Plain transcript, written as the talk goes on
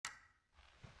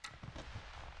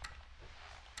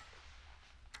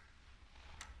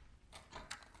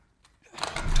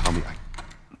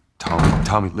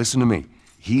Tommy, listen to me.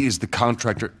 He is the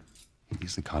contractor.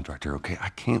 He's the contractor, okay? I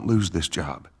can't lose this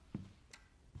job.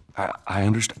 I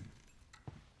understand.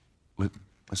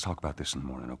 Let's talk about this in the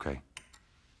morning, okay?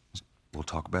 We'll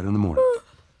talk about it in the morning. All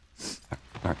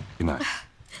right, good night.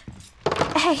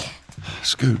 Hey.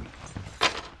 Scoot.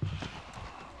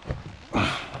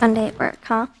 Monday at work,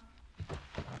 huh?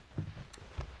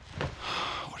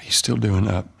 What are you still doing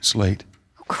up? It's late.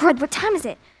 Oh, crud, what time is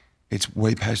it? It's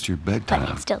way past your bedtime.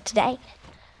 But it's still today.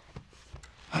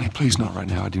 Honey, please not right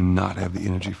now. I do not have the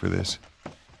energy for this.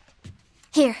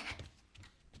 Here.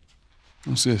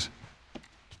 What's this?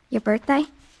 Your birthday?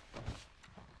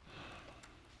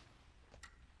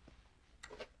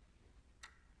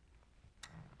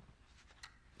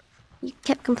 You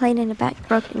kept complaining about your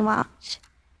broken watch.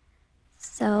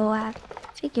 So I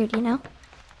figured, you know.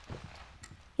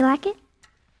 You like it?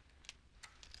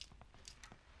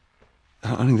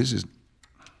 Honey, this is...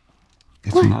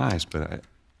 It's what? Nice, but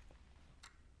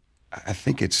I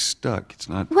think it's stuck. It's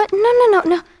not... What?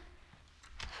 No.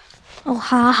 Oh,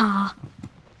 ha ha.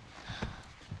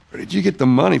 Where did you get the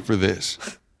money for this?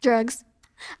 Drugs.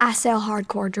 I sell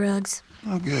hardcore drugs.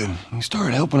 Oh, good. You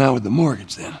started helping out with the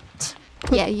mortgage then.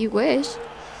 Yeah, you wish.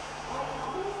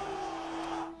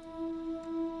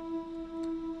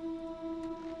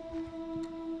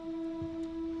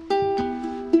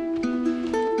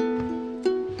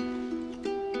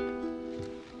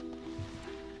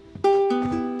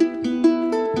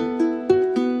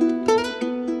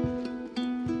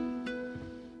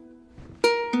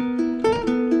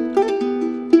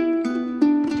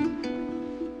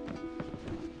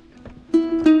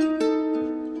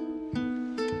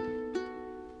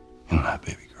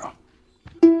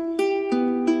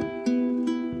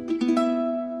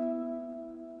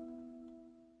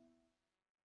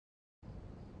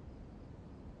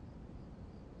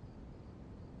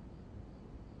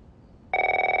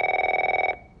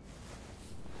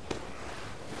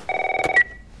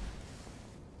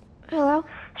 Hello?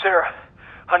 Sarah,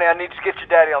 honey, I need to get your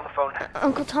daddy on the phone.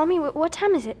 Uncle Tommy, what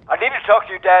time is it? I need to talk to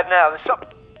your dad now. There's something...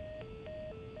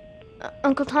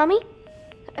 Uncle Tommy?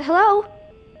 Hello?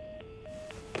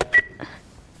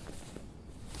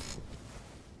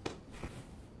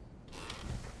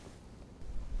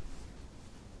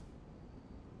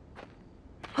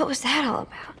 What was that all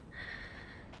about?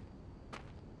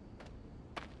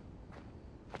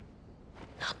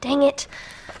 Oh, dang it.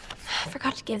 I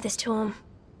forgot to give this to him.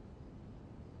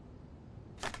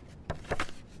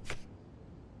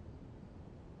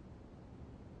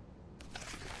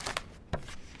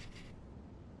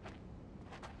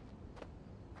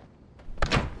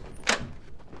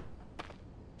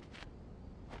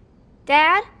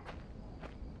 Dad?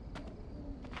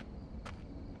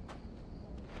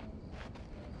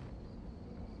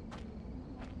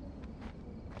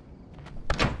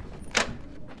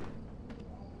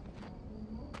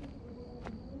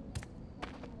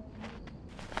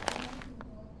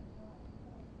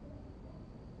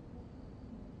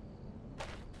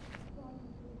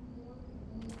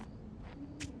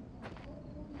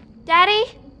 Daddy?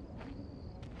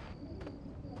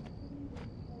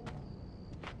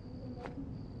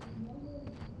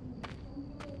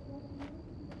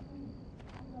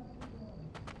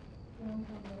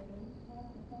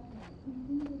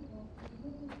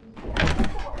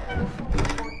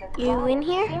 You in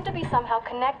here? Seem to be somehow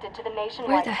connected to the nationwide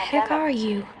Where the heck pandemic. are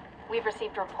you? We've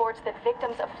received reports that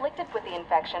victims afflicted with the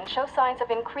infection show signs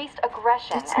of increased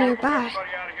aggression. That's nearby.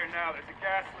 Everybody out of here now. There's a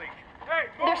gas leak. Hey,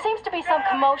 move! There seems to be some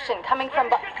commotion coming from...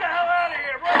 Get the hell out of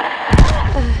here!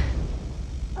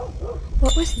 Run!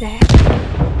 What was that?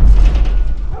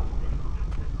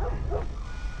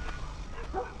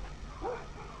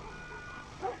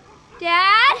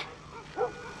 Dad?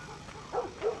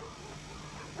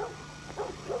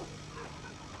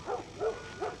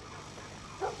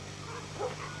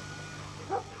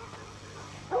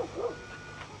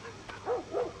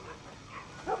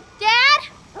 Dad?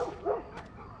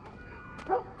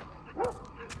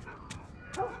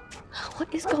 What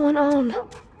is going on?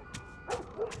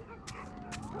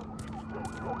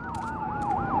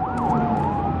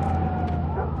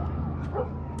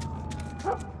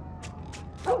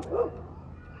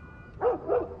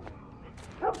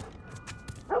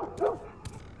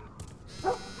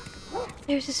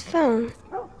 There's his phone.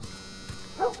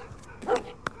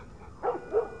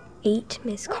 8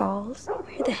 missed calls.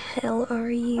 Where the hell are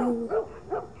you?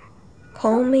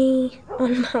 Call me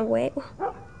on my way.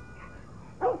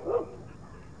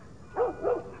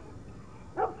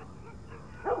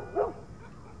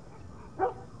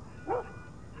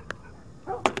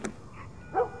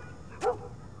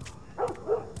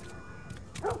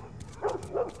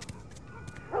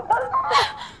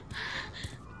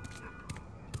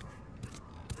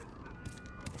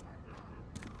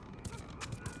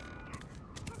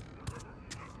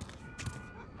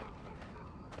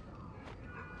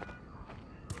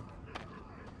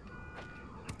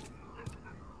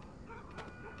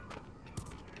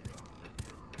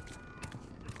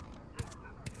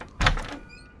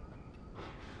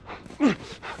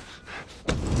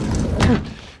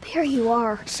 There you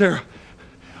are. Sarah,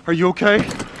 are you okay?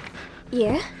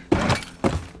 Yeah?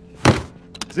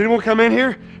 Does anyone come in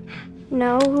here?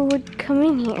 No, who would come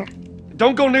in here?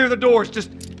 Don't go near the doors.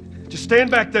 Just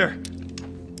stand back there.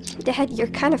 Dad, you're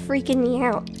kind of freaking me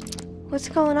out. What's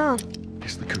going on?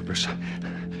 It's the Coopers.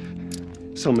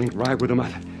 Something ain't right with them. I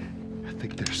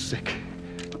think they're sick.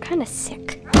 What kind of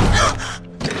sick?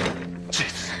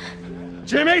 Jesus.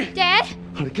 Jimmy! Dad?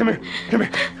 Honey, come here. Come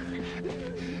here.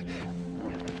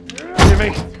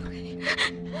 Jimmy!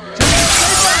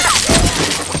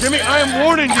 Jimmy, I am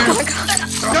warning you! Oh my God.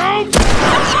 Don't!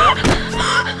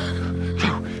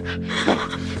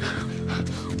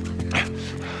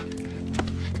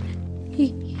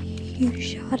 You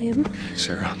shot him.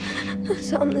 Sarah. I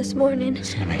saw him this morning.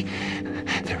 Listen to me.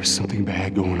 There is something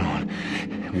bad going on.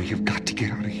 And we have got to get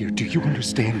out of here. Do you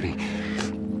understand me?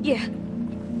 Yeah.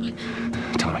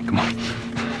 Tommy, come on.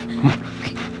 Come on.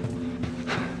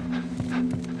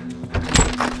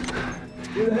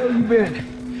 Where the hell you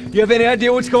been? You have any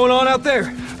idea what's going on out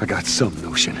there? I got some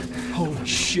notion. Holy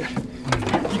shit.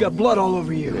 You got blood all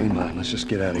over you. It ain't mine. Let's just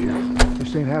get out of here.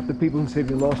 This ain't half the people in the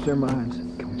city lost their minds.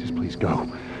 Can we just please go?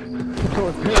 Some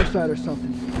sort of parasite or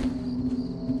something.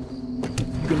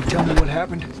 You gonna tell me what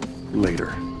happened?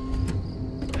 Later.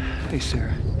 Hey,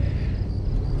 Sarah.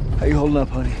 How you holding up,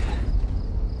 honey?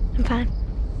 I'm fine.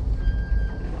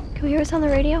 Can we hear us on the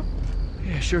radio?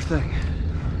 Yeah, sure thing.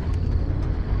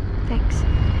 Thanks.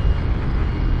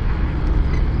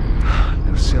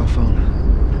 No cell phone,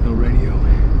 no radio.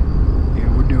 Yeah,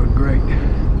 we're doing great. A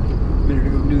minute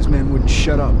ago, newsman wouldn't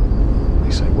shut up.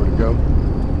 They say where to go?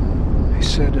 They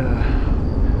said,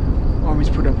 Army's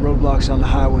put up roadblocks on the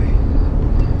highway.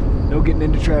 No getting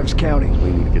into Travis County.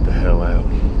 We need to get the hell out.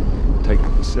 Take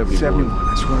 71. 71,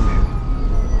 that's where I'm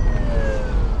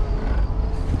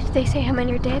headed. Did they say how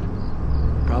many are dead?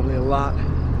 Probably a lot.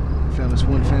 Found this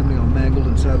one family all mangled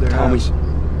inside their Tommy's. house.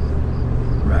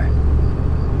 Right.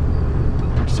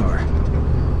 I'm sorry.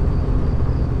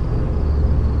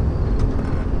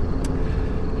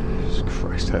 Jesus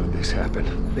Christ, how did this happen?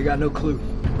 They got no clue.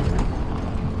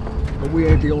 But we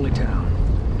ain't the only town.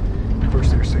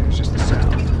 First they're saying it's just the South.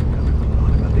 Nothing going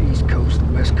on about the East Coast, the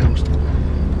West Coast.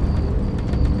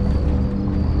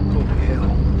 Holy hell.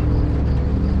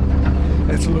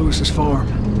 That's Lewis's farm.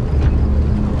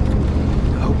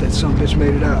 I hope that sumbitch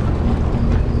made it out.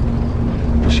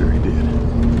 Sure he did.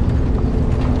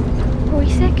 Were we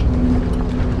sick?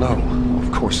 No,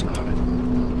 of course not.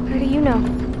 How do you know?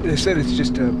 They said it's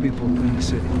just people in the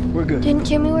city. We're good. Didn't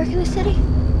Jimmy work in the city?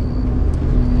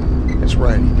 That's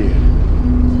right, he did.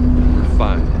 We're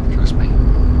fine, trust me.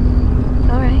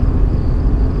 Alright.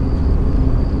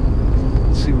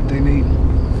 Let's see what they need.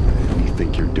 What do you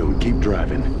think you're doing? Keep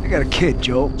driving. I got a kid,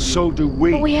 Joel. So do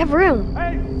we. But we have room.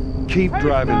 Hey! Keep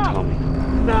driving, stop! Tommy.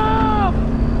 Stop!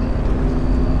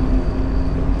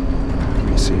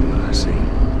 You see what I see.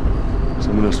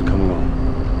 Someone else will come along.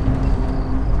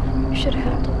 You should have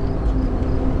helped him.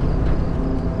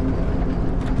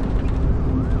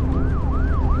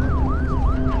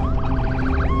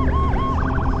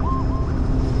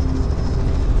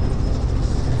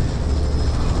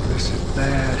 This is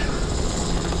bad.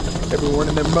 Everyone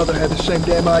and their mother had the same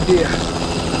damn idea.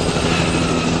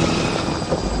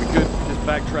 We good? Just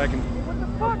backtracking. What the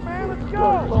fuck, man? Let's go!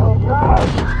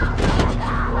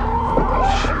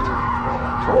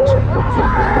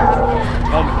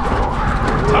 Tommy!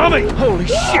 Tommy! Holy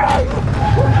shit!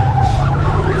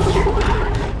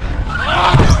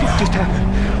 What just happened?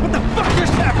 What the fuck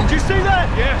just happened? Did you see that?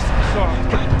 Yes, I saw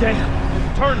him. God damn.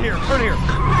 Turn here, turn here.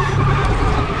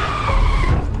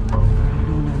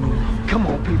 Come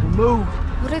on, people, move.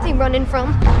 What are they running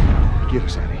from? Get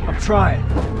us out of here. I'm trying.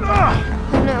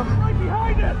 Oh no. Right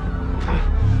behind us!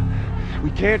 We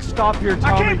can't stop here, I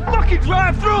Tommy. can't fucking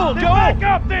drive through them, Then Joel! back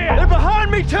up then! They're behind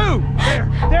me, too!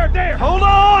 There! Hold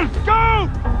on! Go!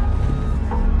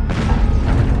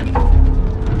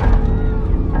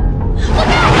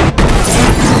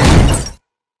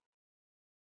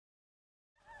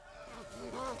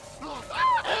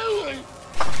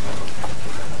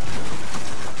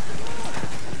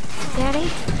 Daddy?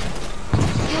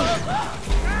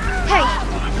 Hey!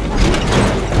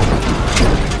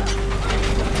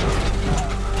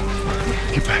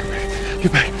 Get back, man.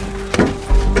 Get back.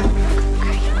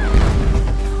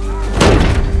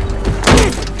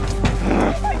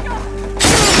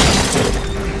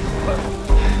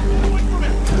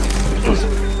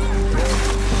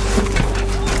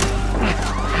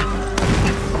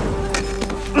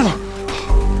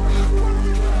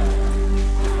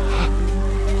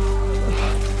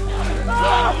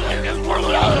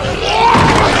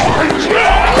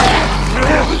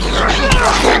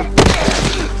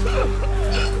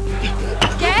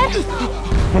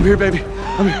 I'm here, baby.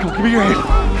 I'm here. Come, give me your hand.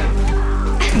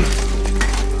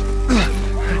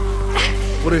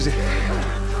 What is it?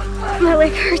 My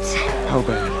leg hurts. How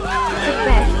bad? So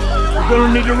bad. We're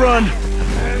gonna need to run.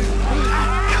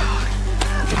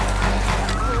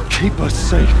 Keep us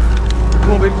safe.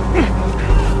 Come on, baby.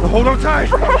 Now hold on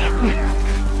tight.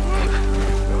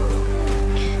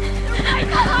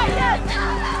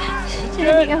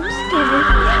 Daddy, I'm scared.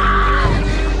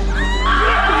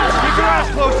 Keep your eyes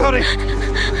closed, honey.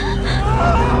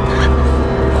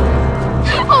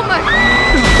 Oh my!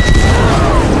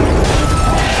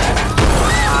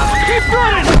 Keep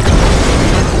running!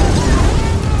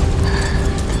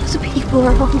 Those people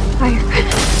are on fire.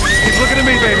 Keep looking at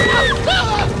me, baby.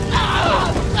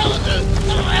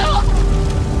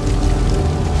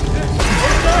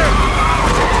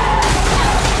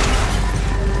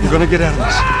 You're gonna get out of this.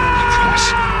 I promise.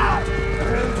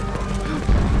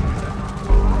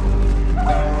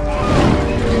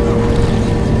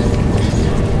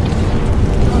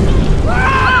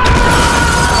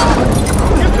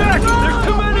 Get back! There's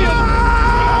too many of them!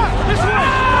 This way!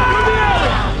 Through the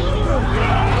alley!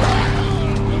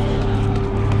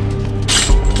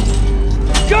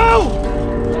 Go!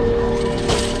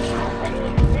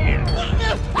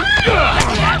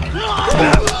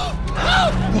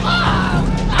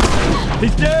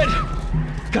 He's dead!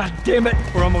 God damn it!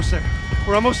 We're almost there.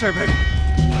 We're almost there, baby.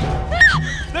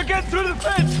 They're getting through the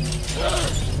fence!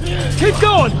 Keep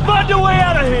going! Find a way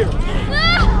out of here!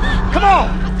 Come on!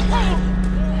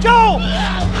 Go!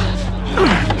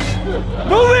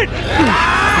 Move it!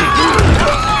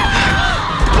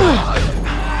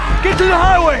 Get to the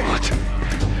highway!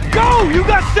 Go! You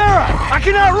got Sarah! I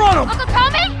can outrun them! Uncle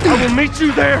Tommy? I will meet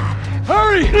you there!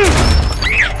 Hurry!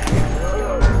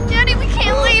 Daddy, we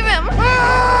can't leave him.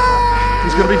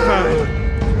 He's gonna be fine.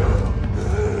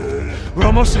 We're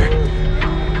almost there.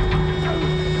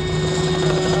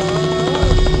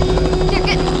 They're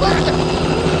getting closer.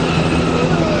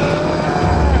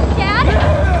 Dad?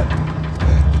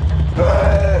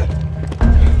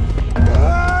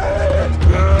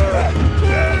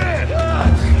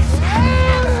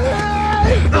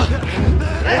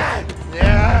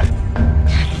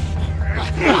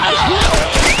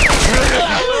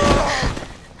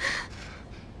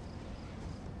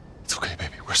 It's okay,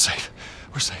 baby. We're safe.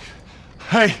 We're safe.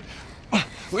 Hey,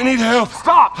 we need help.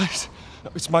 Stop! Please.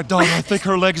 It's my daughter. I think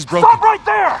her leg is broken. Stop right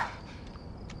there!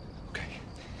 Okay.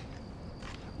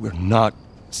 We're not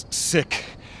sick.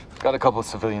 Got a couple of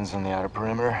civilians on the outer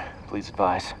perimeter. Please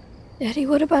advise. Daddy,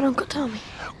 what about Uncle Tommy?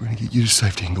 We're gonna get you to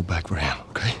safety and go back for him,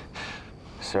 okay?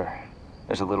 Sir,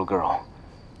 there's a little girl.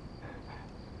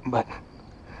 But...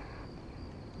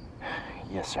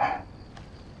 Yes, sir.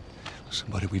 Listen,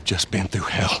 buddy, we've just been through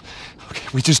hell. Okay,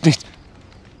 we just need...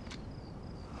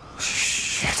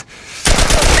 Shit.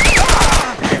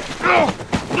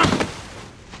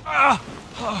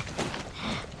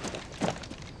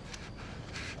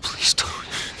 Please don't.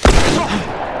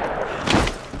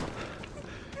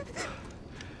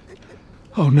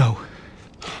 Oh no.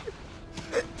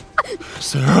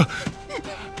 Sarah.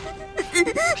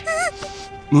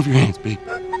 Move your hands, baby.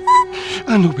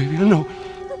 I know, baby, I know.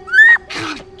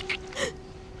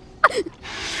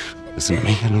 Listen to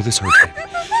me, I know this hurts, baby.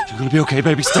 You're gonna be okay,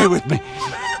 baby. Stay with me. All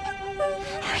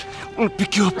right, I'm gonna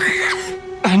pick you up.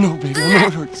 I know, baby, I know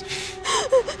it hurts.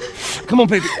 Come on,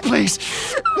 baby, please.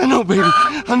 I know, baby,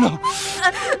 I know.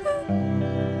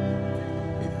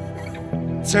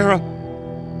 Sarah.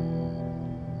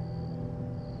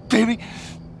 Baby.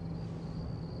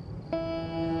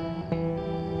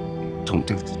 Don't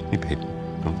do this to me, baby.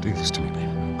 Don't do this to me, baby.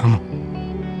 Come on.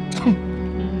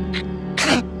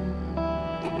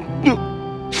 No.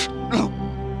 No.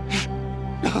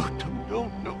 No,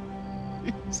 no,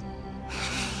 please.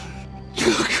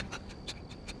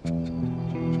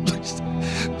 Please,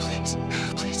 please,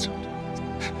 please don't.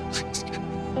 Please.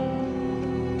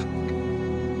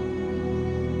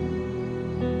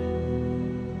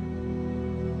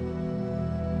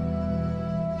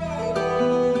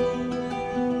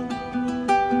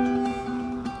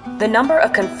 The number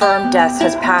of confirmed deaths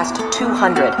has passed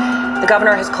 200. The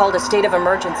governor has called a state of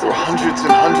emergency. There were hundreds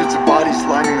and hundreds of bodies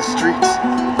lining the streets.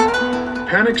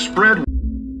 Panic spread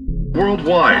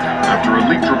worldwide after a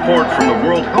leaked report from the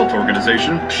World Health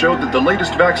Organization showed that the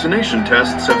latest vaccination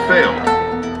tests have failed.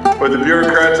 With the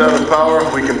bureaucrats out of power,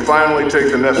 we can finally take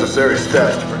the necessary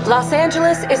steps. Los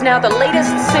Angeles is now the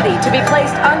latest city to be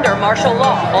placed under martial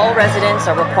law. All residents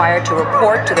are required to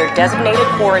report to their designated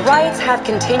quarantine. Riots have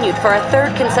continued for a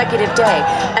third consecutive day,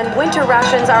 and winter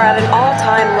rations are at an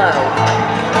all-time low.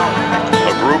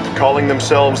 A group calling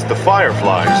themselves the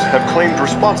Fireflies have claimed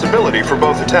responsibility for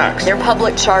both attacks. Their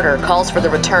public charter calls for the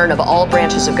return of all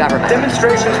branches of government.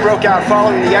 Demonstrations broke out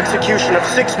following the execution of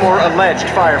 6 more alleged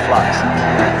Fireflies.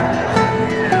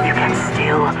 You can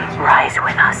still rise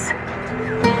with us.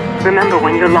 Remember,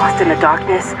 when you're lost in the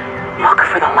darkness, look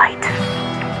for the light.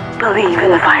 Believe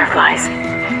in the Fireflies.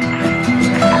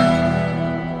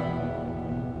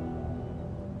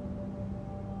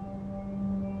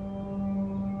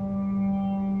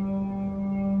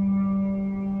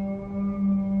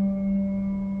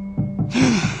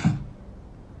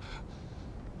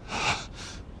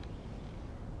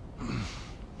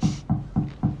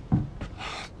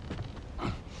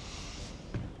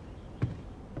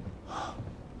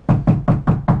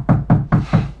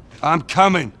 I'm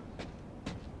coming.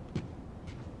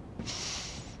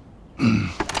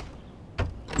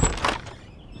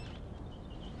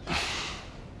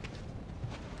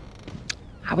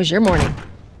 How was your morning?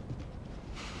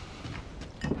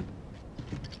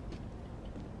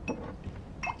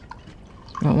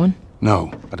 Want one?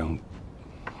 No, I don't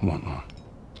want one.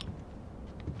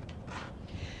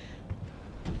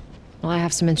 Well, I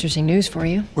have some interesting news for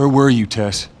you. Where were you,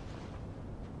 Tess?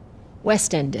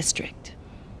 West End District.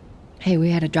 Hey,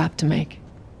 we had a drop to make.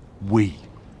 We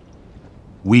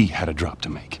had a drop to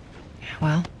make.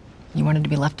 Well, you wanted to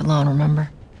be left alone, remember?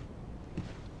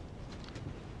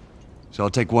 So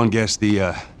I'll take one guess.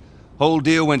 The whole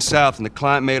deal went south and the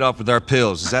client made off with our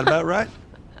pills. Is that about right?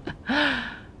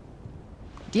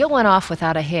 Deal went off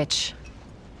without a hitch.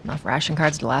 Enough ration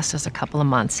cards to last us a couple of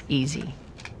months, easy.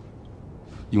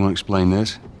 You want to explain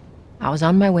this? I was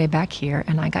on my way back here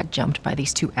and I got jumped by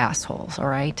these 2 assholes, all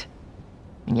right?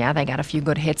 And yeah, they got a few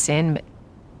good hits in, but...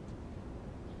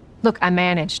 Look, I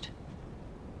managed.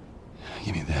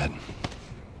 Give me that.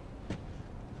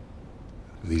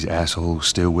 Are these assholes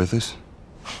still with us?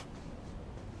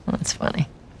 Well, that's funny.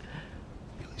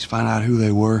 At least find out who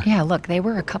they were. Yeah, look, they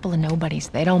were a couple of nobodies.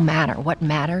 They don't matter. What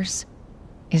matters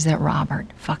is that Robert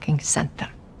fucking sent them.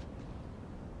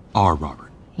 Our Robert.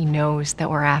 He knows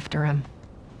that we're after him.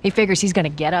 He figures he's gonna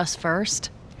get us first.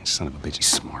 Son of a bitch, he's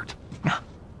smart. No.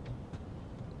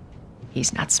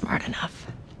 He's not smart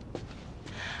enough.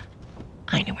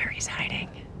 I know where he's hiding.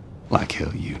 Like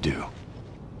hell you do.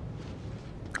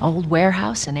 Old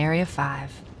warehouse in Area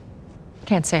 5.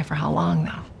 Can't say for how long,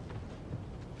 though.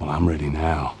 Well, I'm ready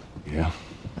now, yeah?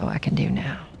 Oh, I can do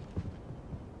now.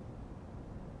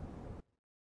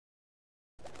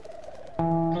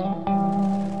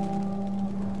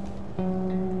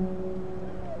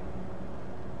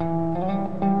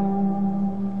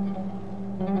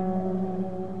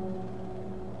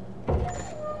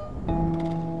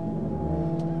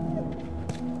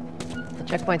 The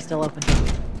checkpoint's still open.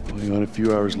 Only got a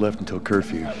few hours left until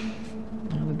curfew. Well,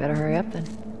 we better hurry up then.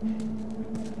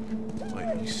 Wait,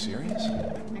 are you serious?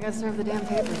 I got served the damn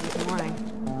papers this morning.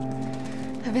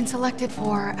 I've been selected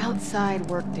for outside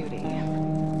work duty.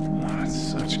 Oh, that's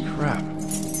such crap.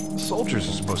 The soldiers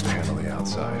are supposed to handle the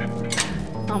outside.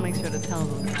 I'll make sure to tell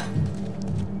them that.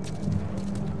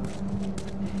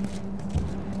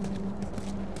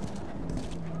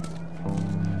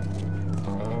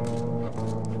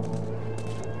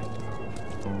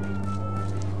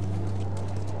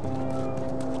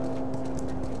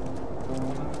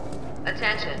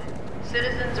 Attention.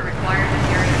 Citizens are required to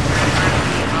carry a certified ID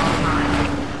at all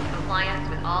times. Compliance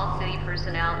with all city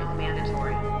personnel is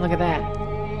mandatory. Look at that.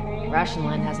 Ration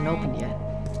line hasn't opened yet.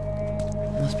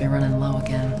 Must be running low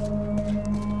again.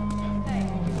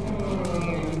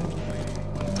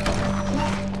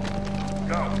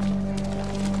 Go.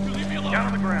 You leave me alone. Down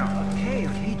on the ground.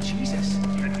 Okay, Jesus.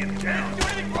 Then get down. Do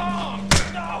anything wrong.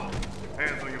 No.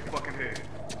 Hands on your fucking head.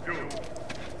 Do it.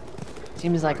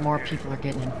 Seems like more people are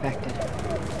getting infected.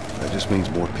 That just means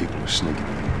more people are sneaking in.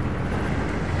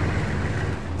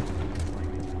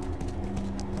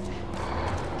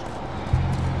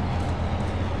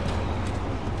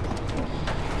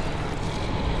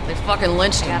 They fucking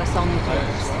lynched him. Got us all new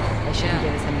papers. They shouldn't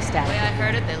give us any The static. way I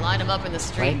heard it, they lined him up in the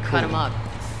street and cut him up.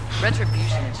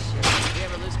 Retribution and shit. If we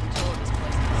ever lose control of this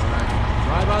place,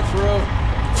 Drive on through.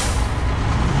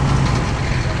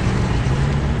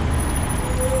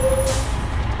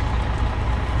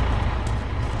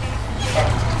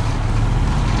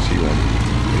 See you, Eddie.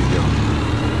 Where you going?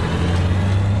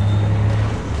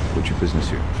 What's your business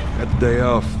here? Got the day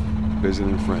off.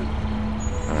 Visiting a friend.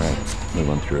 All right, move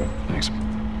on through. Thanks. Get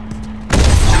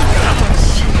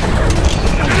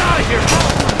out of here!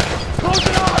 Close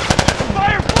it off!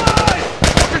 Firefly!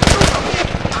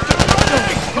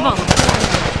 Come on.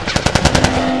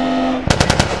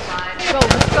 Go,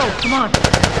 let's go. Come on.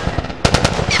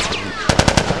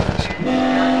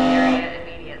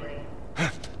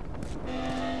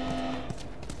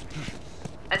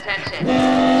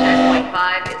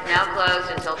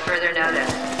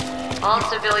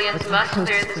 civilians must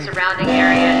clear the surrounding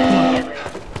area immediately.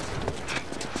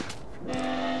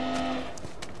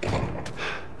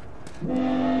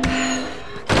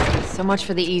 So much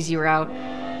for the easy route.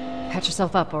 Patch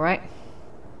yourself up, all right?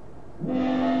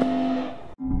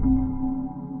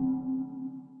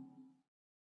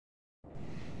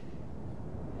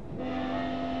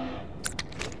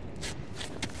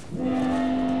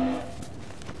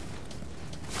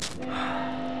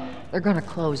 They're gonna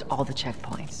close all the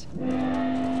checkpoints.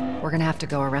 We're gonna have to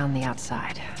go around the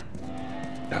outside.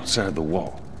 Outside the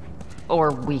wall.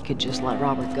 Or we could just let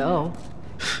Robert go.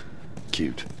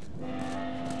 Cute.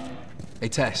 Hey,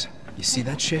 Tess, you see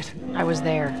that shit? I was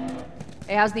there.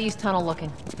 Hey, how's the east tunnel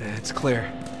looking? It's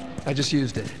clear. I just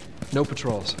used it. No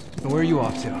patrols. And where are you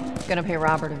off to? Gonna pay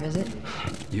Robert a visit.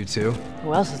 You too?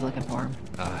 Who else is looking for him?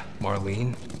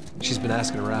 Marlene. She's been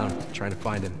asking around, trying to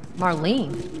find him.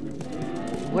 Marlene?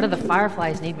 What do the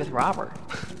Fireflies need with Robert?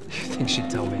 You think she'd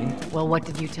tell me? Well, what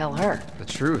did you tell her? The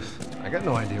truth. I got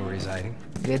no idea where he's hiding.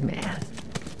 Good man.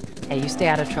 Hey, you stay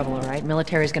out of trouble, all right?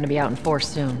 Military's gonna be out in force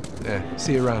soon. Yeah,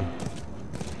 see you around.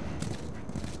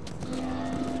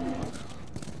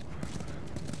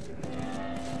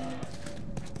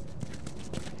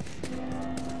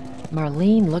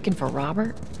 Marlene looking for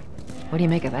Robert? What do you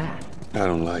make of that? I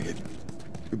don't like it.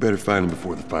 We better find him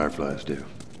before the Fireflies do.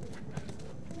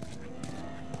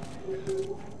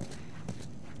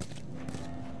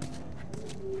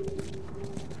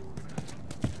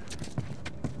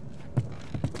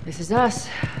 This is us.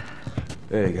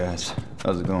 Hey guys,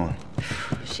 how's it going?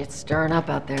 Shit's stirring up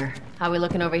out there. How we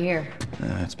looking over here?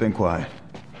 It's been quiet.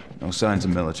 No signs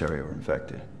of military or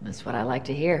infected. That's what I like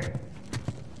to hear.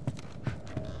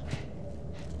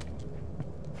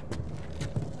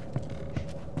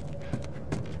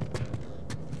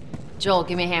 Joel,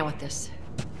 give me a hand with this.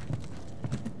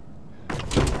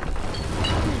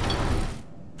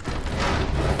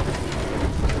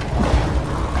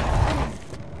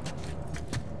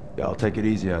 Yeah, I'll take it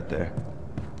easy out there.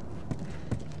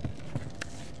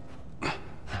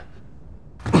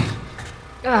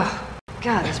 Oh,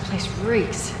 God, this place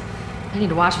reeks. I need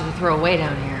to watch what they throw away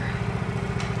down here.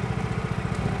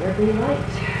 There'll be light.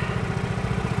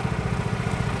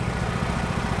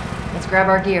 Let's grab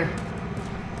our gear.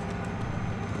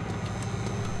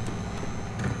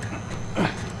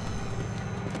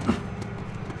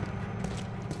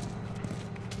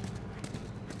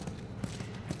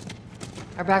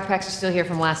 Our backpacks are still here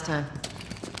from last time.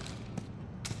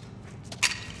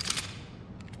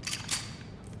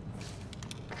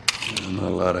 Not a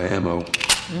lot of ammo.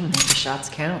 Make the shots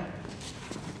count.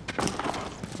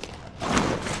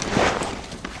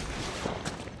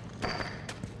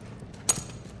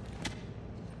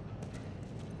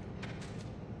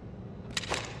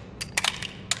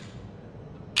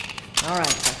 All right,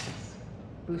 Texas.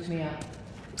 Boost me up.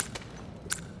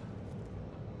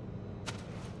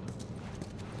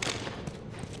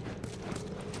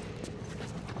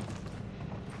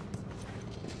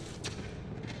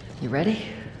 You ready?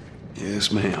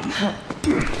 Yes, ma'am.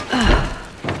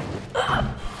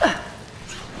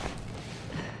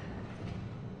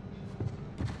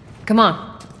 Come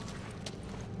on.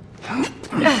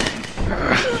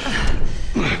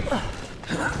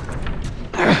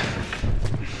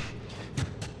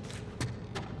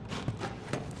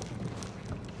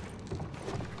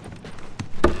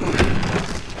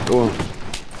 Go on.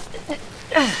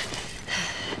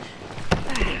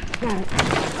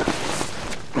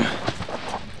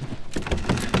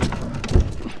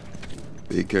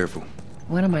 Be careful.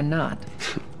 When am I not?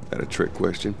 That a trick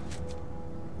question?